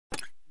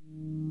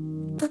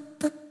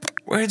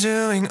We're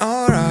doing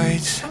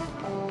alright.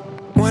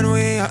 When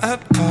we are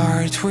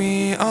apart,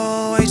 we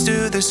always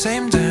do the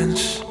same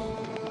dance.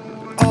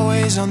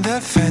 Always on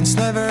the fence,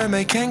 never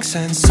making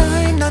sense.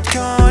 I'm not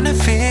gonna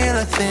feel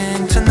a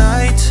thing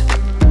tonight.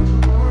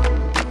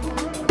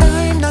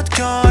 I'm not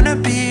gonna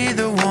be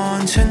the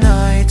one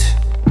tonight.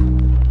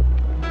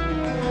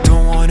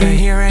 Don't wanna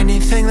hear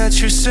anything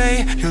that you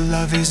say. Your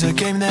love is a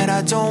game that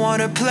I don't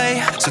wanna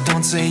play. So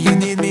don't say you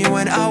need me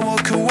when I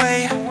walk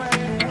away.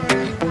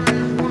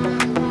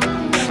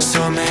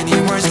 So many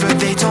words but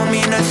they don't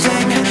mean a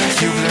thing.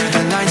 You blur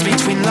the lines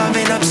between love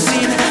and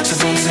obscene. So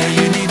don't say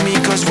you need me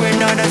cause we're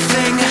not a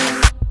thing.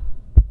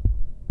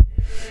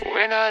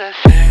 We're not a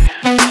thing.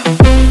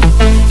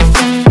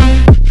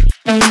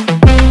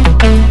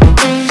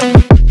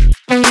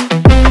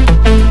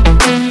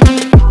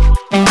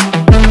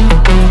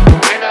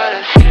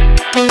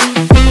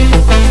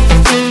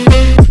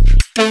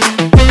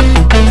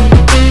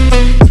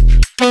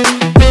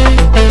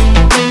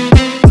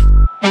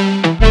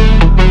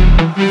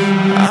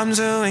 I'm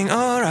doing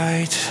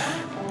alright.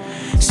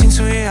 Since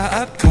we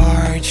are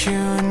apart,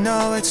 you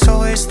know it's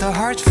always the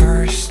heart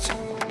first.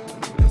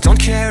 Don't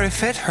care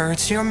if it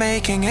hurts, you're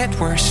making it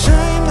worse.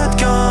 I'm not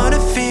gonna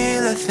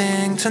feel a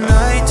thing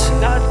tonight.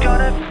 Not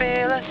gonna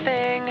feel a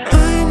thing.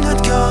 I'm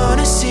not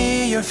gonna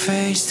see your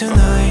face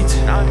tonight.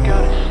 Not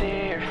gonna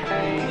see your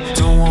face.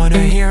 Don't wanna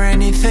hear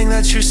anything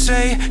that you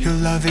say. Your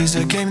love is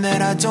a game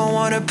that I don't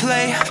wanna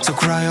play. So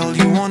cry all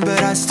you want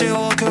but I still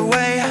walk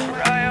away.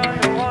 Cry all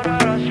you want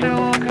but I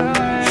still walk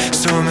away.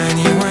 So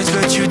many words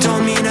but you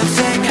don't mean a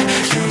thing.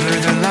 You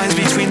blur the lines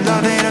between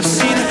love and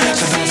obscene.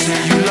 So don't say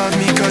you love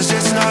me cause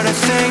it's not a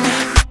thing.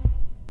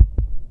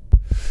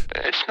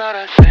 It's not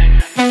a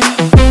thing.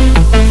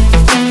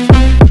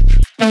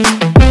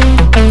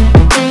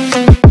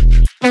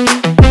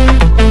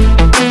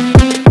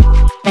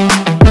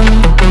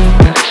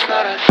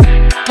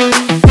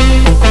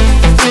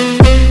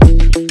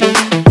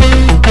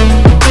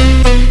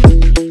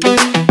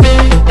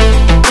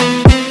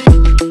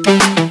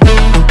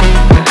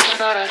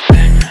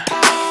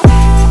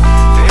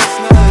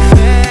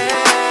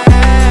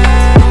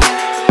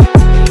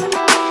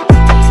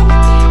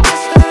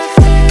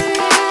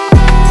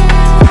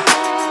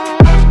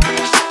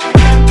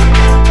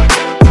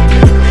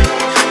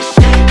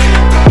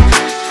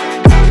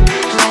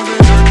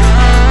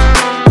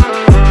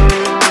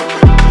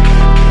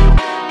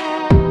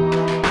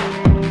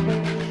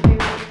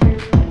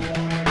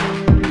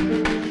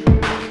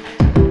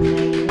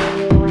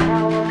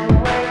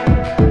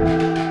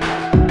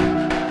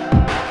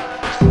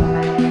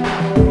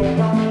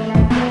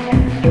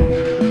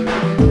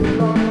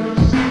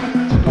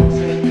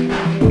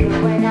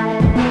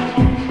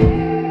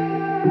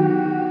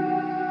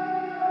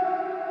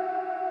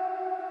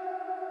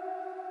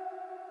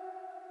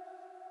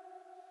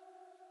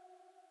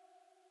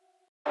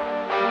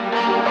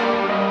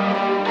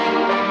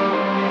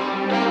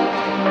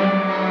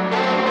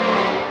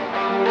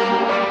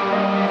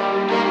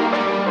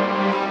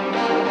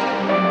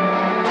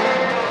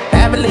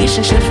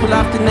 Relationships will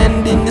often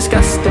end in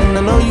disgust. And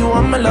I know you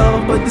want my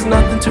love, but there's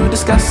nothing to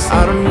discuss.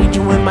 I don't need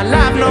you in my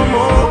life no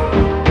more.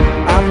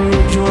 I don't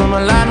need you in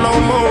my life no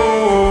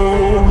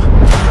more.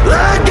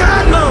 I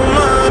got no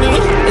money,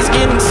 it's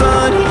getting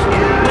sunny,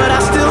 but I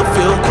still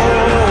feel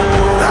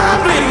cold. I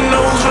blame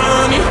nose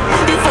running,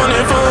 you funny,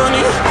 you going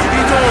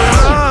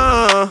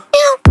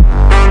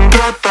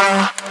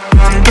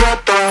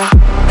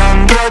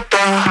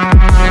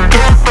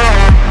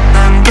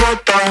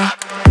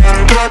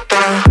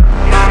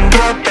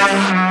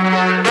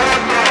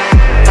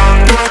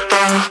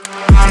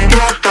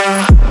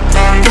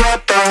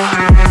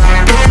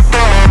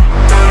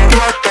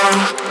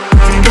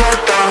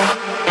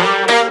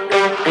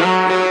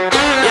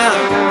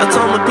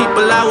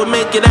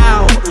it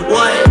out,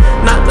 what?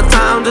 Not the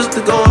time just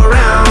to go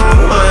around,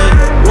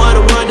 what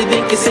a word you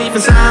think is safe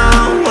and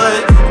sound,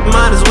 what?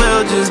 Might as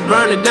well just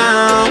burn it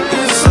down.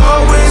 It's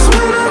always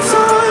winter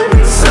time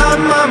inside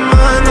my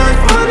mind, I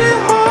find it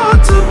hard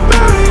to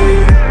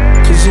bury,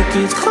 cause it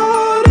gets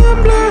cold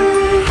and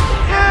blurry.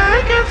 Yeah,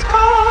 it gets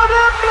cold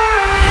and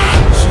blurry.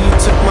 She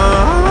took my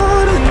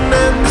heart and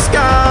then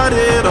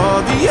discarded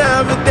all the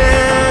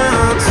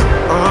evidence.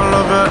 All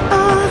of her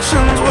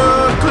actions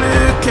were a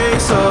clear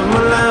case of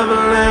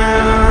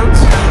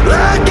malevolence.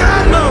 I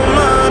got no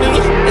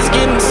money, it's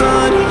getting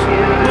sunny,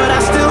 but I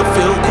still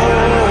feel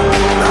cold.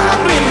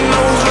 I've been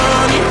nose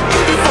running,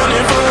 you funny,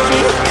 you going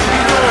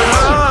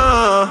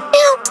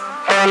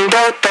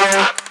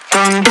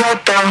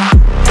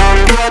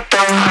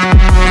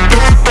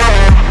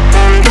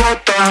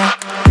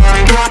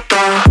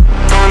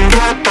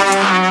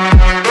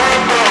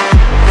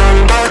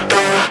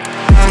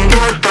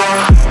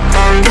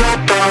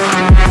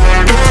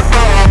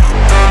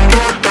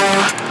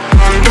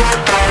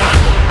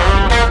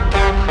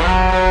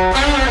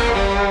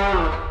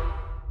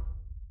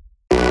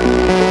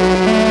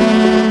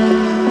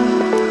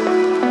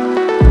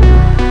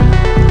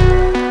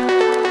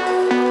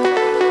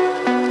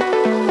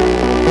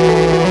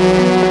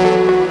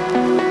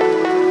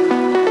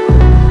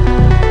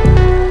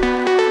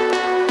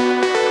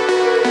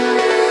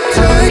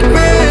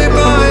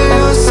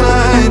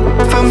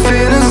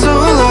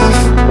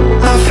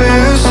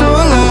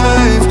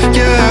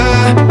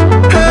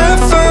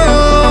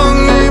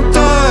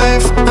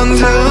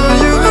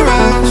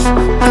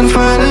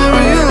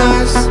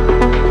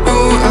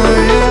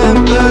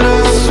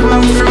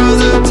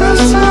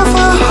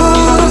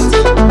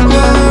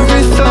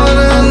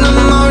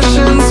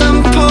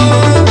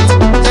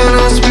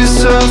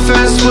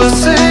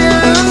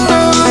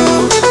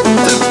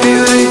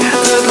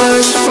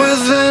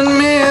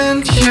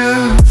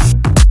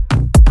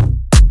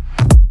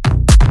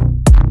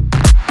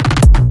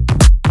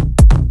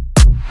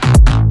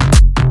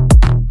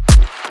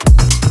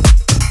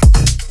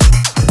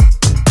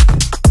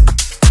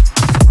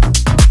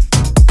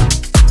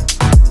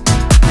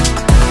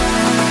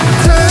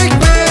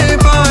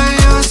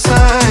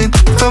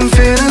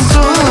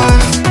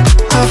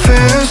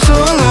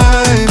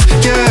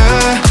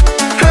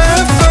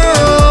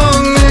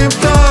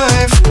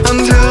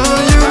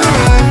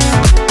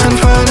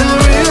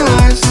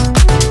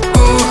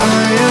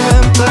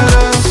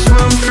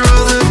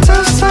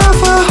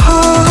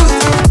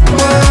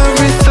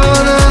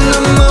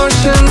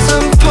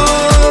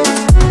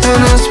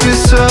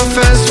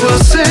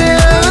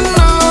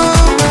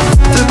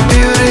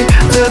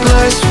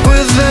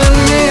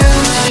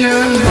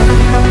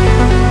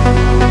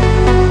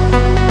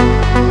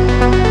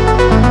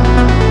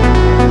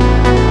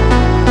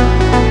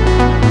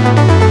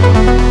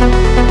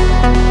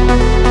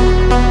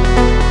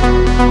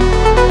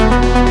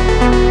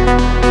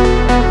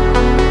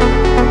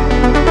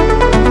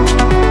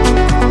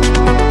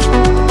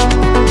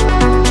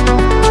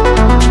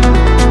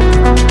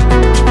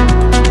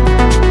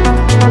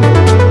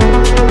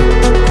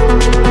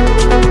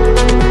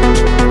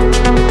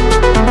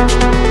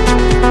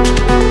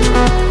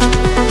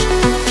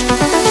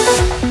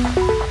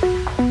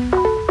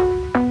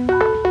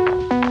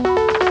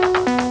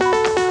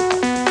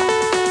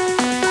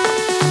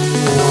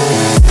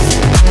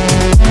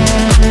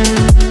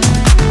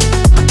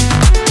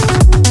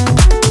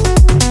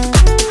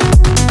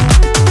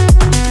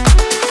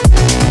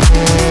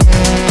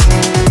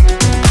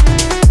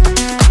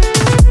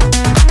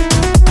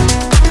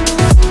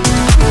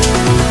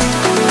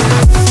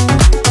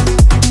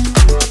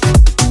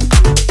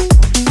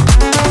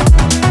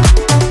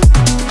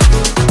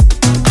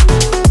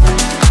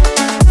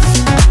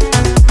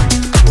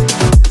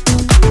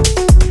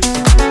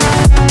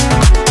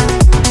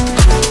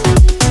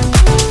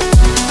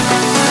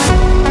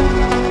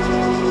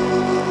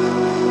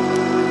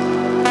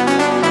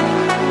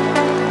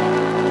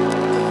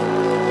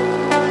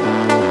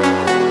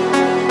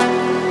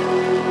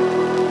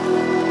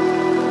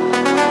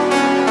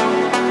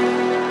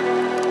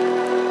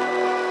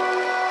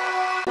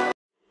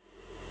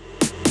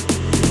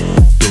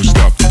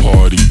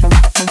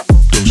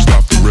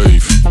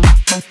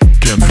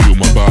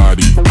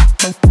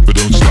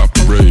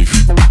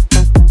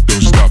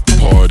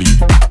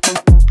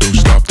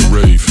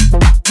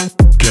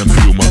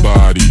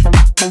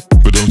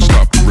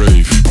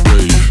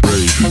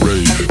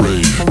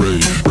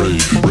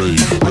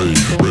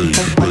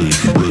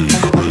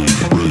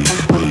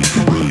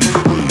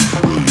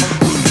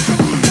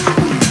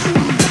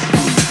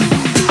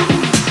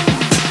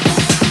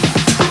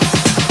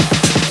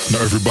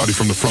everybody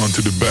from the front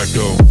to the back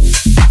go.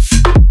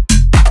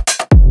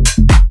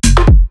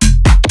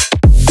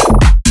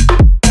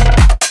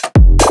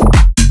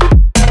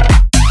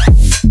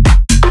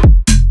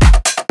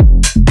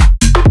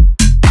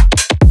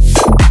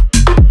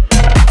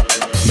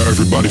 Now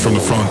everybody from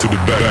the front to the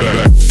back go,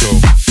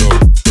 go,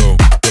 go,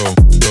 go,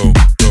 go,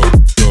 go,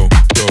 go, go,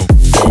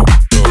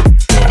 go, go,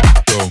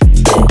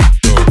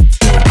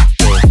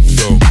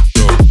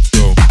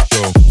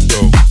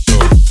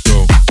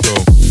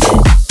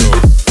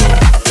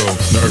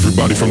 now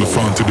everybody from the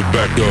front to the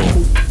back go.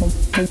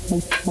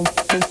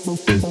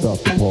 Don't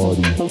stop the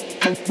party. Don't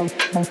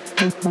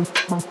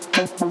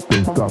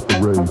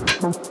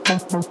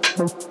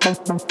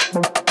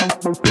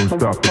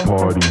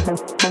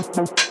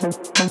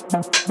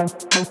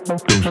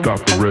stop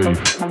the rave.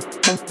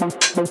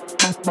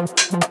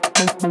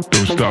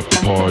 Don't stop the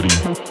party.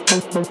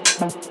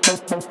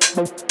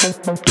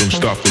 Don't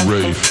stop the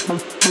rave.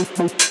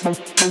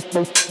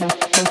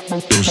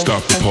 Don't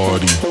stop the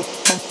party.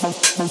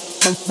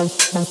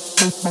 Don't stop the rave. Don't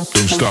stop the party.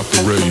 Don't stop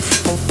the rave.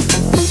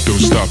 Don't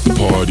stop the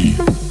party.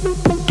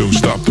 Don't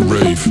stop the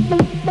rave.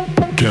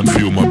 Can't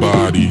feel my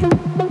body,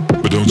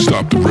 but don't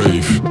stop the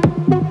rave.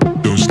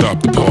 Don't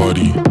stop the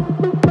party.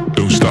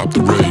 Don't stop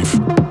the rave.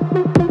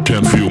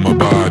 Can't feel my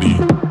body,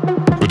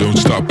 but don't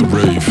stop the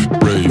rave.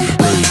 Rave,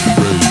 rave, rave,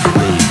 rave,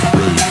 rave,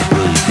 rave, rave, rave,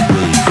 rave, rave.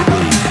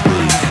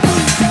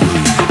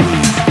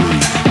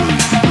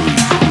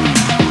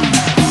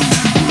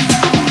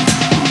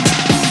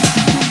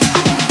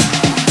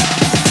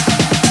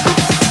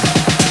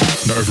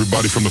 Now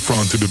everybody from the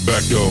front to the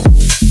back go.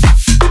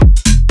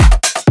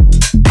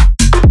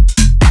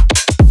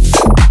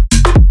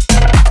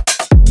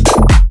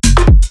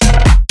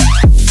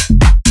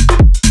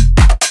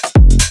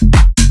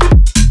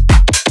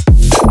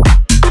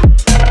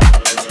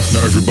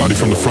 Everybody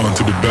from the front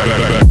to the back,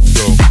 go,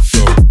 go,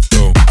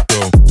 go,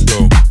 go,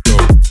 go, go,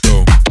 go, go,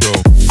 go, go, go, go,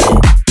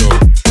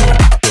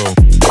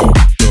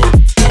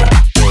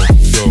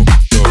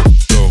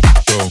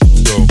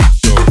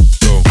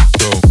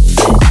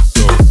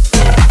 go,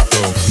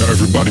 now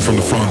everybody from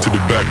the front to the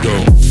back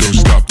go. Don't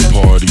stop the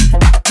party.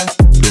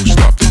 Don't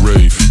stop the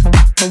rave.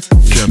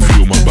 Can't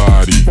feel my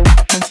body,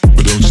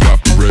 but don't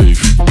stop the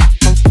rave.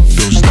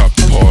 Don't stop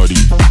the party.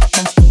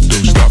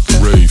 Don't stop the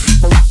rave.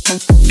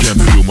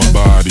 Can't feel my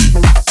body,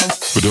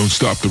 but don't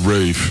stop the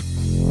rave.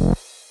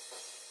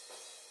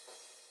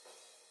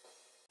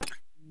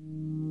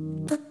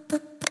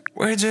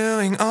 We're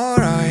doing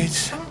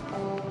alright.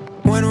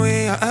 When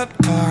we are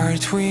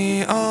apart,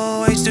 we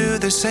always do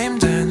the same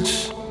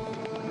dance.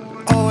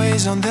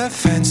 Always on the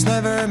fence,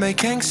 never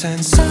making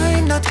sense.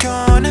 I'm not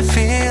gonna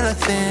feel a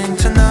thing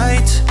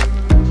tonight.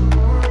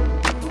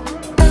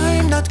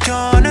 I'm not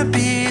gonna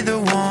be the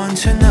one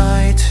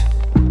tonight.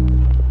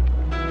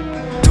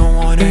 Don't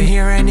wanna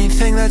hear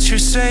anything that you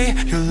say.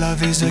 Your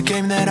love is a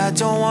game that I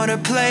don't wanna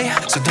play.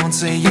 So don't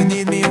say you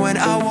need me when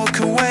I walk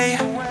away.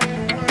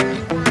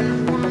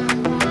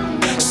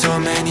 So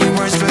many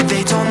words but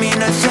they don't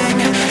mean a thing.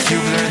 You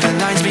blur the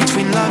lines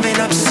between love and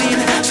obscene.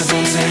 So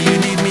don't say you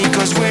need me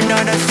cause we're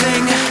not a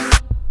thing.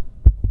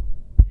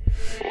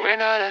 We're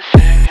not a thing.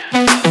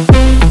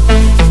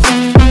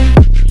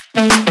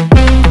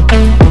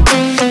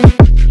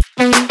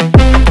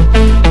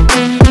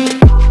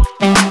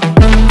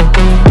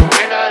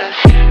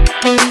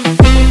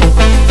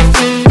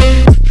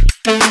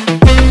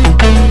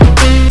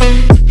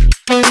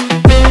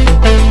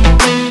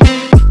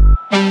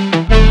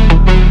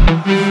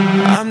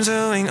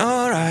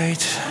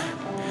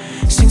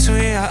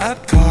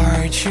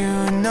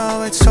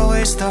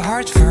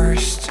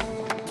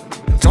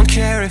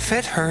 If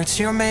it hurts,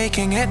 you're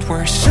making it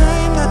worse.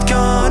 I'm not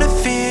gonna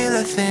feel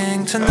a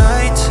thing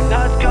tonight.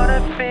 Not gonna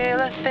feel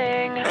a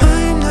thing.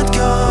 I'm not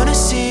gonna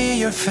see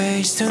your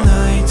face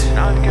tonight.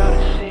 Not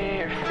gonna see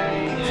your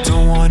face.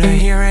 Don't wanna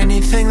hear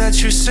anything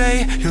that you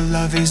say. Your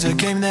love is a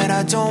game that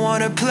I don't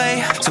wanna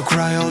play. So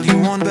cry all you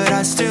want, but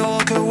I still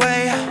walk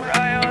away.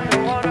 Cry all you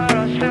want, but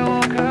I still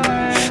walk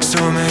away.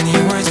 So many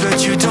words,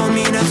 but you don't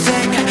mean a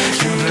thing.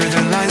 You blur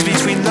the lines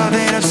between love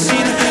and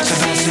obscene. So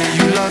don't say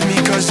you love me,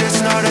 cause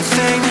it's not a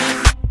thing.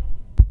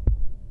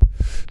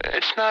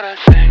 It's not a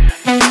thing.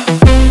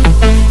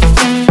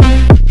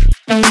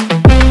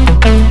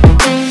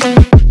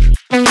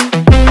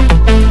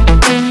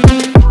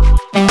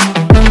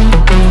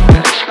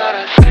 It's not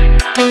a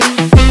thing.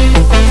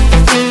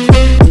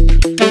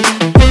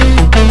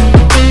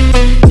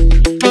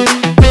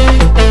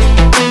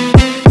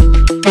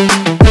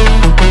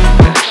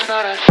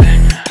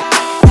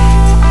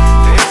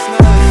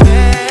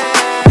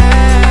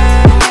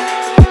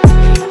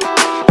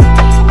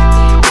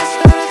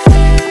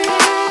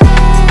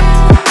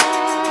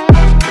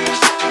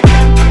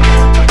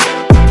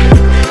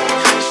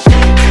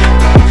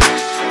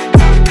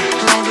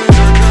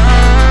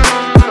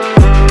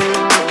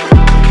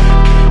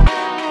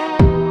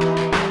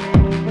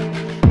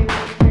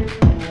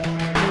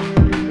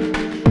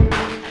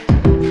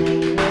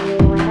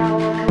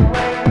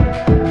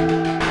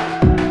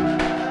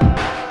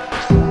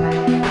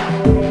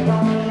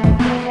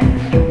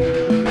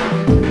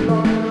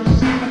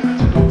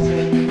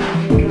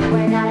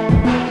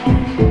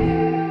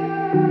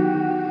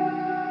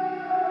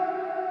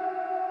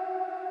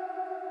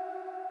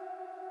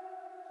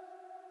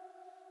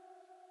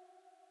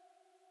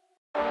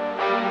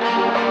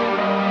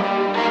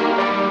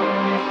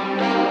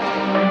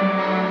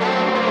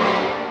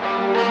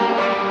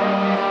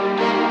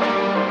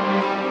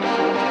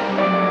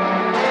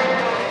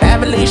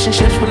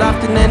 relationships will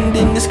often end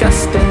in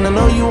disgust. And I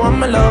know you want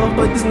my love,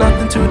 but there's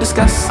nothing to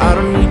discuss. I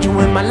don't need you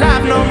in my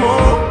life no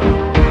more.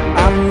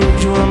 I don't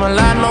need you in my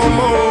life no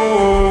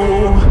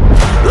more.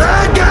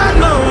 I got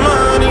no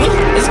money,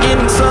 it's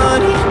getting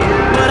sunny,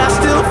 but I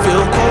still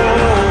feel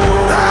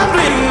cold. I've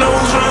been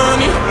nose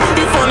running,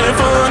 you funny,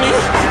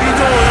 you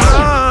going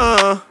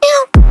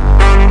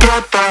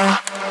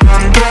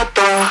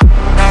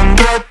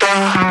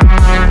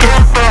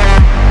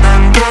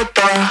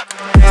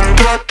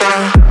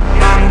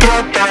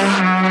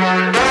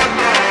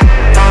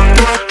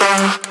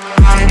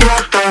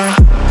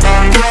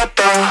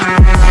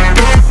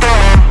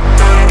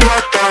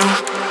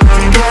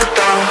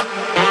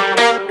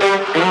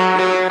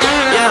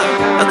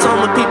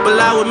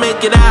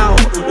it out,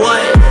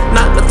 what?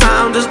 Not the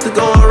time just to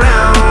go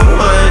around,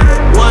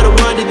 what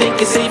do you think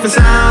is safe and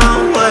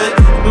sound, what?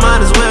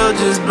 Might as well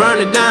just burn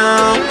it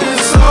down.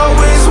 It's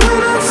always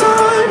winter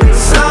time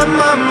inside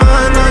my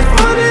mind, I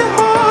find it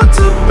hard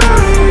to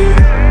bury,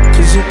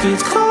 cause it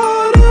gets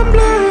cold and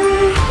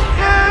blurry.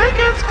 Yeah, it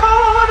gets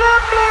cold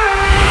and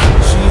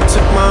blurry. She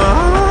took my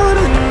heart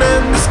and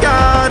then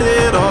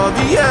discarded all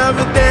the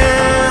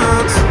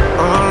evidence.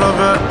 All of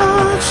her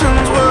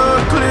actions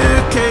were a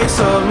clear case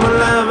of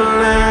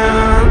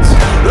malevolence.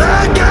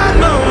 I got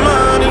no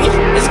money,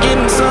 it's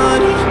getting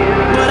sunny,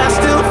 but I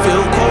still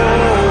feel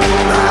cold.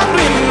 I've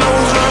been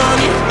nose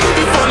running,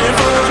 you funny,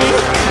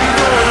 you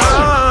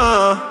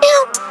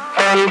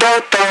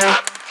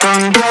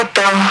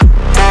going